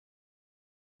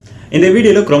இந்த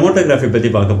வீடியோல chromatography பத்தி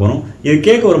பார்க்க போறோம். இது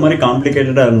கேட்க ஒரு மாதிரி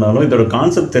காம்ப்ளிகேட்டடா இருந்தாலும் இதோட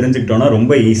கான்செப்ட் தெரிஞ்சுக்கிட்டோம்னா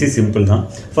ரொம்ப ஈஸி சிம்பிள் தான்.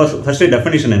 ஃபர்ஸ்ட்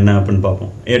டெஃபினிஷன் என்ன அப்படினு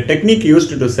பார்ப்போம். A technique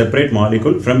used to separate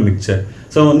molecule from mixture.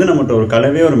 So வந்து நம்மகிட்ட ஒரு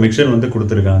கலவையே ஒரு மிக்சர் வந்து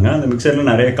கொடுத்துருக்காங்க. அந்த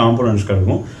மிக்சரில் நிறைய காம்போனன்ட்ஸ்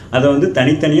கிடக்கும். அதை வந்து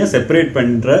தனித்தனியாக செப்பரேட்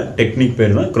பண்ணுற டெக்னிக்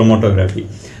பேர் தான் chromatography.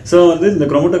 ஸோ வந்து இந்த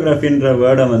chromatographyன்ற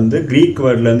வேர்டை வந்து க்ரீக்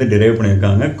வேர்ட்லேருந்து டிரைவ்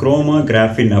பண்ணியிருக்காங்க.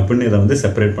 குரோமாகிராஃபின் அப்படின்னு இதை வந்து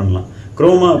செப்பரேட் பண்ணலாம்.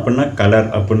 குரோமா அப்படின்னா கலர்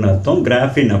அப்படின்னு அர்த்தம்,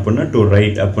 கிராஃபின் அப்படின்னா டு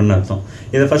ரைட் அப்படின்னு அர்த்தம்.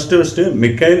 இதை ஃபஸ்ட்டு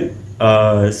மிக்கைல்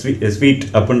ஸ்வீட்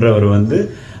அப்படின்றவர் வந்து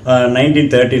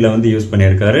 1930 வந்து யூஸ்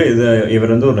பண்ணியிருக்காரு.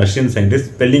 இவர் வந்து ஒரு ரஷ்யன் சயின்டிஸ்ட்.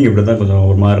 ஸ்பெல்லிங் இப்படி தான் கொஞ்சம்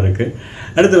ஒரு மாதிரி இருக்குது.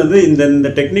 அடுத்து வந்து இந்த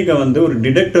டெக்னிக்கை வந்து ஒரு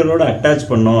டிடெக்டரோட அட்டாச்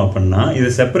பண்ணோம் அப்படின்னா இது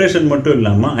செப்பரேஷன் மட்டும்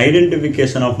இல்லாமல்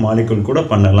ஐடென்டிஃபிகேஷன் ஆஃப் மாலிகுல் கூட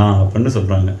பண்ணலாம் அப்படின்னு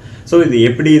சொல்கிறாங்க. ஸோ இது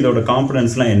எப்படி, இதோட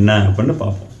காம்பனன்ட்ஸ்லாம் என்ன அப்படின்னு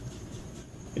பார்ப்போம்.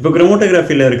 இப்போ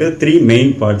chromatographyல இருக்கிற 3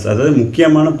 மெயின் பார்ட்ஸ், அதாவது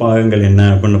முக்கியமான பாகங்கள் என்ன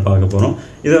அப்படின்னு பார்க்க போகிறோம்.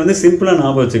 இதை வந்து சிம்பிளாக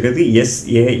ஞாபகம் வச்சுக்கிறது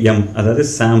SAM, அதாவது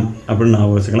சாம் அப்படின்னு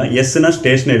ஞாபகம் வச்சுக்கலாம். எஸ்னா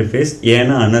ஸ்டேஷனரி ஃபேஸ்,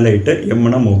 ஏன்னா அனலைட்டு,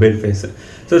 எம்னா மொபைல் ஃபேஸ்.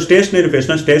 ஸோ ஸ்டேஷனரி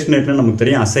ஃபேஸ்னா ஸ்டேஷனரினா நமக்கு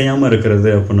தெரியும் அசையாமல் இருக்கிறது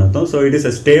அப்படின்னு அர்த்தம். So it is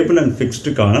a stable and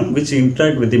fixed காலம் which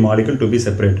interact with the molecule to be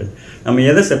separated. நம்ம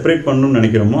எதை செப்பரேட் பண்ணணும்னு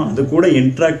நினைக்கிறோமோ அது கூட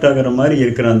இன்ட்ராக்ட் ஆகிற மாதிரி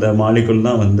இருக்கிற அந்த மாலிகுல்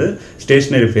தான் வந்து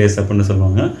ஸ்டேஷனரி ஃபேஸ் அப்படின்னு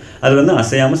சொல்லுவாங்க. அது வந்து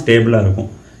அசையாமல் ஸ்டேபிளாக இருக்கும்.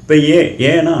 இப்போ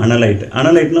ஏன்னா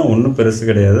அனலைட்னா ஒன்றும் பெருசு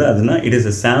கிடையாது. அதுனா it is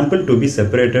a sample to be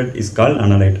separated is call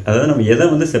analyte. அதாவது நம்ம எதை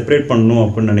வந்து செப்பரேட் பண்ணணும்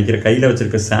அப்படின்னு நினைக்கிற கையில்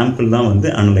வச்சிருக்க சாம்பிள் தான் வந்து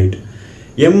அனலைட்.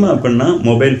 எம் அப்படின்னா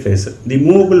mobile face, the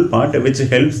movable part which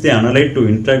helps the analyte to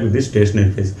interact with the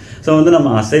stationary phase. So வந்து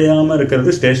நம்ம அசையாமல்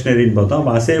இருக்கிறது ஸ்டேஷனரின்னு பார்த்தோம்.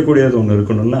 அப்போ அசையக்கூடியது ஒன்று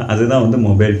இருக்கணும்ல, அதுதான் வந்து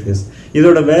மொபைல் ஃபேஸ்.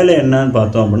 இதோட வேலை என்னன்னு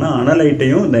பார்த்தோம் அப்படின்னா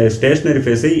அனலைட்டையும் இந்த ஸ்டேஷனரி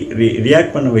ஃபேஸை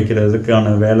ரியாக்ட் பண்ண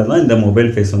வைக்கிறதுக்கான வேலை தான் இந்த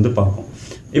மொபைல் ஃபேஸ் வந்து பார்ப்போம்.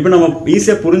 இப்போ நம்ம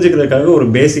ஈஸியாக புரிஞ்சுக்கிறதுக்காக ஒரு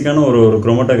பேசிக்கான ஒரு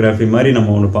குரோமோட்டோகிராஃபி மாதிரி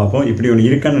நம்ம ஒன்று பார்ப்போம். இப்படி ஒன்று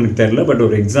இருக்கான்னு எனக்கு தெரியல, பட்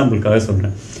ஒரு எக்ஸாம்பிளுக்காக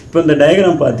சொல்கிறேன். இப்போ இந்த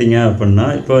டயக்ராம் பார்த்தீங்க அப்படின்னா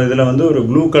இப்போ இதில் வந்து ஒரு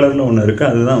ப்ளூ கலரில் ஒன்று இருக்குது,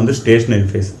 அதுதான் வந்து ஸ்டேஷனரி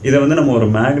ஃபேஸ். இதை வந்து நம்ம ஒரு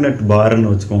மேக்னெட்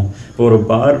பார்ன்னு வச்சுக்குவோம். இப்போ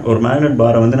ஒரு மேக்னெட்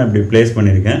பாரை வந்து நான் இப்படி பிளேஸ்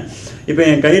பண்ணியிருக்கேன். இப்போ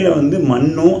என் கையில் வந்து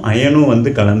மண்ணும் அயனும் வந்து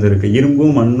கலந்துருக்கு.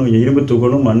 இரும்பு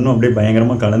துகளும் மண்ணும் அப்படியே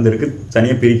பயங்கரமாக கலந்துருக்கு,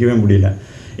 தனியாக பிரிக்கவே முடியல.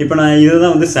 இப்போ நான் இதை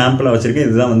தான் வந்து சாம்பிளாக வச்சுருக்கேன்.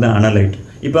 இதுதான் வந்து அனலைட்.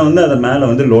 இப்போ வந்து அதை மேலே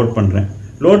வந்து லோட் பண்ணுறேன்.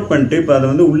 லோட் பண்ணிட்டு இப்போ அதை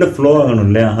வந்து உள்ளே ஃப்ளோ ஆகணும்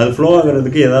இல்லையா, அது ஃப்ளோ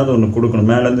ஆகிறதுக்கு ஏதாவது ஒன்று கொடுக்கணும்,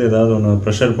 மேலேருந்து ஏதாவது ஒன்று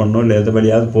ப்ரெஷர் பண்ணணும், இல்லை எது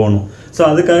வழியாவது போகணும். ஸோ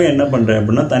அதுக்காக என்ன பண்ணுறேன்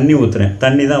அப்படின்னா தண்ணி ஊற்றுறேன்.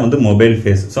 தண்ணி தான் வந்து மொபைல்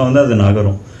ஃபேஸ். ஸோ வந்து அது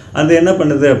நகரும். அது என்ன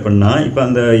பண்ணுது அப்படின்னா இப்போ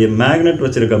அந்த மேக்னெட்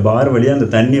வச்சுருக்க பார் வழியாக அந்த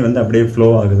தண்ணி வந்து அப்படியே ஃப்ளோ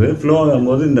ஆகுது. ஃப்ளோ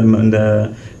ஆகும்போது இந்த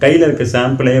கையில் இருக்க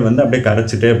சாம்பிளையே வந்து அப்படியே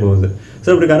கரைச்சிட்டே போகுது. ஸோ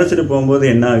இப்படி கரைச்சிட்டு போகும்போது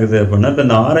என்ன ஆகுது அப்படின்னா இப்போ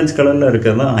இந்த ஆரஞ்சு கலரில்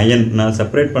இருக்கிறது தான் அயன், நான்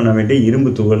செப்பரேட் பண்ண வேண்டிய இரும்பு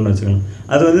துகள்னு வச்சுக்கலாம்.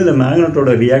 அது வந்து இந்த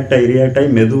மேக்னெட்டோட ரியாக்ட் ஆகி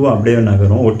மெதுவாக அப்படியே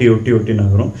நகரும், ஒட்டி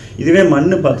நகரும். இதுவே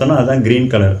மண் பார்த்தோன்னா அதுதான்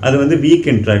க்ரீன் கலர். அது வந்து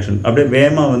வீக் இன்ட்ராக்ஷன், அப்படியே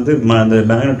வேகமாக வந்து அந்த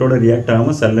மேக்னெட்டோட ரியாக்ட்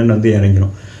ஆகாமல் சல்லுன்னு வந்து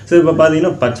இறங்கிடும். ஸோ இப்போ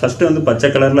பார்த்தீங்கன்னா ஃபஸ்ட்டு வந்து பச்சை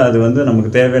கலரில் அது வந்து நமக்கு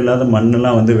தேவையில்லாத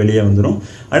மண்ணெல்லாம் வந்து வெளியே வந்துடும்.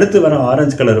 அடுத்து வர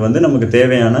ஆரஞ்சு கலர் வந்து நமக்கு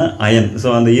தேவையான அயன். ஸோ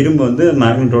அந்த இரும்பு வந்து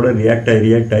மேக்னெட்டோட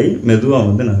ரியாக்ட் ஆகி மெதுவாக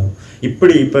வந்து நகரும்.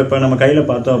 இப்போ நம்ம கையில்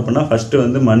பார்த்தோம் அப்படின்னா ஃபஸ்ட்டு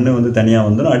வந்து மண் வந்து தனியாக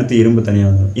வந்துடும், அடுத்து இரும்பு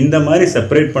தனியாக வந்துடும். இந்த மாதிரி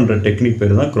செப்பரேட் பண்ணுற டெக்னிக்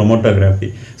பேர் தான் குரோமோட்டோகிராஃபி.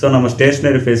 ஸோ நம்ம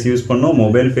ஸ்டேஷனரி ஃபேஸ் யூஸ் பண்ணோம்,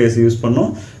 மொபைல் ஃபேஸ் யூஸ்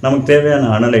பண்ணோம், நமக்கு தேவையான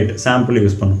அனலைட் சாம்பிள்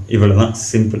யூஸ் பண்ணோம். இவ்வளோ தான்,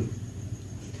 சிம்பிள்.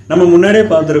 நம்ம முன்னாடியே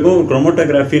பார்த்துருக்கோம்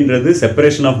குரோமோட்டோகிராஃபின்றது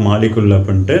செப்பரேஷன் ஆஃப் மாலிகுல்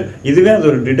அப்படின்ட்டு. இதுவே அது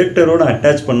ஒரு டிடெக்டரோட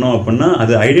அட்டாச் பண்ணோம் அப்படின்னா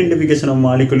அது ஐடென்டிஃபிகேஷன் ஆஃப்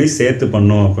மாலிகுலையும் சேர்த்து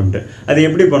பண்ணோம் அப்படின்ட்டு. அது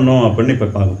எப்படி பண்ணோம் அப்படின்னு இப்போ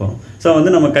பார்க்க போகிறோம். ஸோ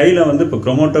வந்து நம்ம கையில் வந்து இப்போ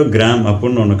குரோமோட்டோகிராம்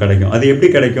அப்படின்னு ஒன்று கிடைக்கும். அது எப்படி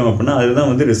கிடைக்கும் அப்படின்னா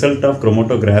அதுதான் வந்து ரிசல்ட் ஆஃப்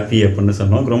குரோமோட்டோகிராஃபி அப்படின்னு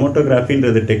சொல்லுவோம்.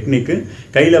 குரோமோட்டோகிராஃபின்றது டெக்னிக்கு,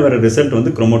 கையில் வர ரிசல்ட்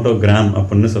வந்து குரோமோட்டோகிராம்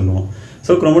அப்படின்னு சொல்லுவோம்.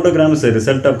 So chromatogram is a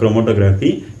result of chromatography,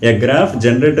 a graph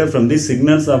generated from the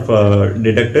signals of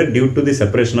detector due to the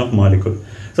separation of molecule.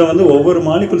 So வந்து ஒவ்வொரு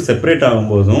மாலிகுல் செப்பரேட்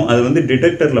ஆகும்போதும் அது வந்து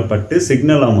டிடெக்டரில் பட்டு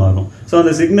சிக்னலாக மாறும். ஸோ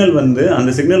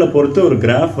அந்த சிக்னலை பொறுத்து ஒரு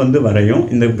கிராஃப் வந்து வரையும்.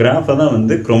 இந்த கிராஃபை தான்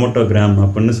வந்து குரோமோட்டோகிராம்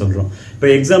அப்படின்னு சொல்கிறோம். இப்போ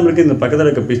எக்ஸாம்பிளுக்கு இந்த பக்கத்தில்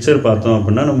இருக்க பிக்சர் பார்த்தோம்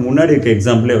அப்படின்னா நம்ம முன்னாடி இருக்க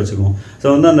எக்ஸாம்பிளே வச்சுக்குவோம். ஸோ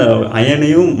வந்து அந்த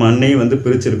அயனையும் மண்ணையும் வந்து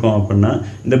பிரிச்சிருக்கோம் அப்படின்னா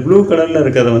இந்த ப்ளூ கலரில்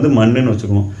இருக்கிறத வந்து மண்ணுன்னு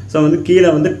வச்சுக்குவோம். ஸோ வந்து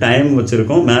கீழே வந்து டைம்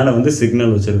வச்சுருக்கோம், மேலே வந்து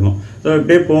சிக்னல் வச்சுருக்கோம். ஸோ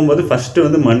இப்படியே போகும்போது ஃபஸ்ட்டு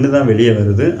வந்து மண் தான் வெளியே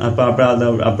வருது.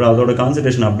 அப்புறம் அதோட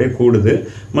கான்சன்ட்ரேஷன் அப்படியே கூடுது.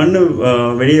 மண்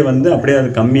வெளியே வந்து அப்படியே அது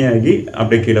கம்மியாகி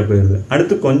அப்படியே கீழே போயிடுது.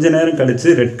 அடுத்து கொஞ்ச நேரம் கழித்து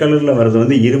ரெட் கலரில் வர்றது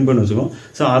வந்து இரும்புன்னு வச்சுக்கோம்.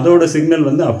 ஸோ அதோட சிக்னல்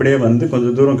வந்து அப்படியே வந்து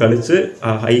கொஞ்சம் தூரம் கழித்து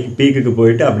பீக்குக்கு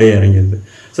போயிட்டு அப்படியே இறங்கிடுது.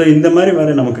 ஸோ இந்த மாதிரி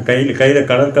வர நமக்கு கையில்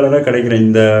கலராக கிடைக்கிற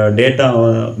இந்த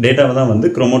டேட்டாவை தான் வந்து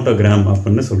குரோமோட்டோகிராம்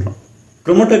அப்படின்னு சொல்கிறோம்.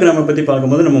 குரோமோட்டோகிராமை பற்றி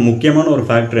பார்க்கும்போது நம்ம முக்கியமான ஒரு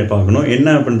ஃபேக்டரை பார்க்கணும். என்ன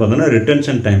அப்படின்னு பார்த்தோம்னா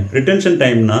ரிட்டென்ஷன் டைம். ரிட்டென்ஷன்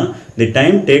டைம்னா the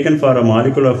time taken for a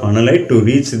molecule of analyte to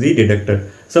reach the detector.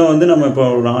 So வந்து நம்ம இப்போ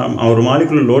ஒரு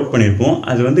மாலிகுலை லோட் பண்ணியிருப்போம்.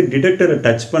 அது வந்து டிடெக்டரை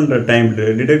டச் பண்ணுற டைம்,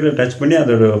 டிடெக்டரை டச் பண்ணி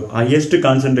அதோட ஹையஸ்ட்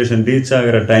கான்சன்ட்ரேஷன் ரீச்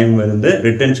ஆகிற டைம் வந்து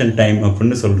ரிட்டென்ஷன் டைம்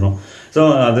அப்படின்னு சொல்கிறோம். ஸோ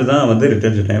அதுதான் வந்து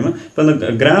ரிட்டென்ஷன் டைம். இப்போ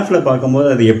அந்த கிராஃபில் பார்க்கும்போது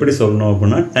அது எப்படி சொல்லணும்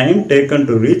அப்படின்னா time taken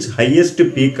to reach highest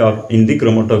peak of in the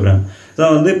குரோமோட்டோகிராம். So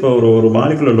வந்து இப்போ ஒரு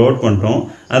மாலிகுலை லோட் பண்ணுறோம்.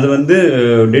 அது வந்து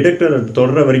டிடெக்டரை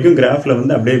தொடர வரைக்கும் கிராஃபில்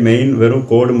வந்து அப்படியே மெயின் வெறும்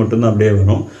கோடு மட்டும்தான் அப்படியே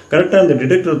வரும். கரெக்டாக அந்த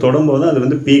டிடெக்டரை தொடும்போது அது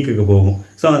வந்து பீக்குக்கு போகும்.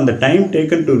 ஸோ அந்த time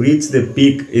taken to reach the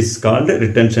peak is called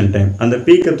retention time. அந்த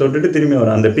பீக்கை தொட்டுட்டு திரும்பி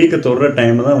வரும், அந்த பீக்கை தொடுற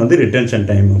டைம் தான் வந்து ரிட்டென்ஷன்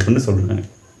டைம் அப்படின்னு சொல்கிறாங்க.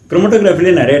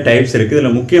 குரோமோட்டோகிராஃபிலே நிறைய டைப்ஸ் இருக்குது.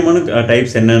 இதில் முக்கியமான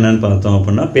டைப்ஸ் என்னென்னு பார்த்தோம்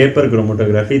அப்படின்னா பேப்பர்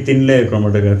குரோமோட்டோகிராஃபி, தின் லேயர்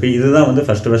குரோமோட்டோகிராஃபி. இதுதான் வந்து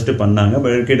ஃபஸ்ட்டு பண்ணாங்க.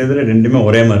 பட் கிட்டத்தட்ட ரெண்டுமே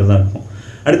ஒரே மாதிரி தான் இருக்கும்.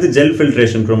 அடுத்து gel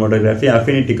filtration chromatography,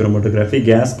 affinity chromatography,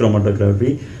 case chromatography,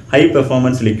 high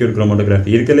performance liquid chromatography.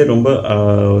 இருக்கிறதுலே ரொம்ப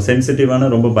சென்சிட்டிவான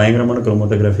ரொம்ப பயங்கரமான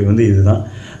குரோமோட்டோகிராஃபி வந்து இதுதான்.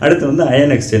 அடுத்து வந்து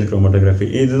அயன் எக்ஸ்சேஞ்ச் குரோமோட்டோகிராஃபி.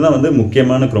 இதுதான் வந்து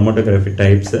முக்கியமான குரோமோட்டோகிராஃபி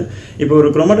டைப்ஸு. இப்போ ஒரு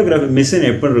குரோமோட்டோகிராஃபி மிஷின்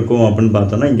எப்படி இருக்கும் அப்படின்னு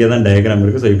பார்த்தோம்னா இங்கே தான் டயக்ராம்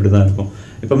இருக்குது. ஸோ இப்படி தான் இருக்கும்.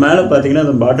 இப்போ மேலே பார்த்தீங்கன்னா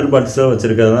அந்த பாட்டில்ஸாக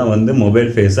வச்சுருக்கிறது தான் வந்து மொபைல்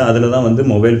ஃபேஸு. அதில் தான் வந்து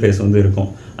மொபைல் ஃபேஸ் வந்து இருக்கும்.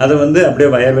 அதை வந்து அப்படியே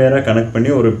வயராக கனெக்ட் பண்ணி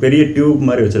ஒரு பெரிய டியூப்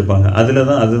மாதிரி வச்சுருப்பாங்க.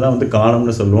 அதுதான் வந்து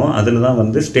காலம்னு சொல்லுவோம். அதில் தான்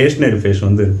வந்து ஸ்டேஷ்னரி ஃபேஸ்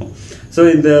வந்து இருக்கும். ஸோ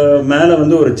இந்த மேலே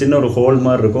வந்து ஒரு சின்ன ஒரு ஹோல்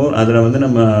மாதிரி இருக்கும். அதில் வந்து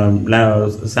நம்ம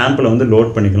சாம்பிளை வந்து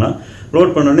லோட் பண்ணிக்கலாம்.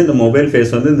 லோட் பண்ணோடனே இந்த மொபைல்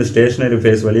ஃபேஸ் வந்து இந்த ஸ்டேஷ்னரி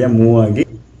ஃபேஸ் வழியாக மூவ் ஆகி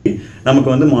நமக்கு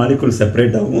வந்து மாலிகுல்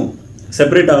செப்பரேட் ஆகும்.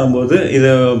 செப்பரேட் ஆகும்போது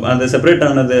அந்த செப்பரேட்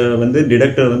ஆனதை வந்து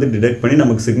டிடெக்டர் வந்து டிடெக்ட் பண்ணி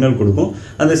நமக்கு சிக்னல் கொடுக்கும்.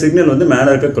 அந்த சிக்னல் வந்து மேலே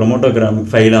இருக்க குரோமோட்டோகிராம்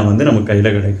ஃபைலாக வந்து நமக்கு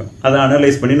கையில் கிடைக்கும். அதை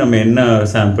அனலைஸ் பண்ணி நம்ம என்ன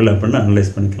சாம்பிள் அப்படின்னு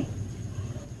அனலைஸ் பண்ணிக்கலாம்.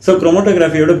 ஸோ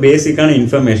குரோமோட்டோகிராஃபியோட பேசிக்கான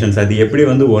இன்ஃபர்மேஷன்ஸ், அது எப்படி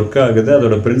வந்து ஒர்க் ஆகுது,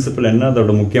 அதோட பிரின்சிபல் என்ன,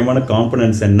 அதோட முக்கியமான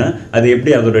காம்பனன்ட்ஸ் என்ன, அது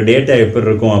எப்படி அதோட டேட்டா எப்படி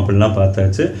இருக்கும் அப்படின்லாம்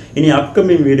பார்த்தாச்சு. இனி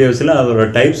அப்கமிங் வீடியோஸில் அதோட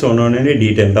டைப்ஸ் ஒன்று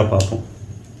டீட்டெயில்டாக பார்ப்போம்.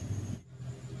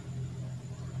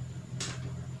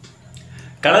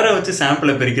 கலரை வச்சு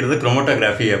சாம்பிளை பிரிக்கிறது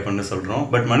குரோமோட்டோகிராஃபி அப்படின்னு சொல்கிறோம்.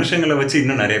 பட் மனுஷங்களை வச்சு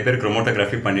இன்னும் நிறைய பேர்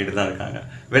குரோமோட்டோகிராஃபி பண்ணிட்டு தான் இருக்காங்க.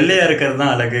 வெள்ளையாக இருக்கிறது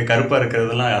தான் அழகு, கருப்பாக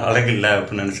இருக்கிறதுலாம் அழகு இல்லை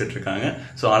அப்படின்னு நினச்சிட்டு இருக்காங்க.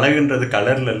 ஸோ அழகுன்றது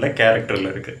கலரில் இல்லை,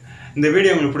 கேரக்டரில் இருக்குது. இந்த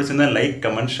வீடியோ உங்களுக்கு பிடிச்சிருந்தா like,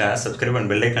 comment, share, subscribe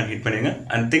and bell icon hit பண்ணுங்க.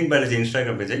 அண்ட் திங்க் பயாலஜி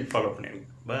இன்ஸ்டாகிராம் பேஜை ஃபாலோ பண்ணிடுங்க.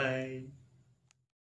 பாய்.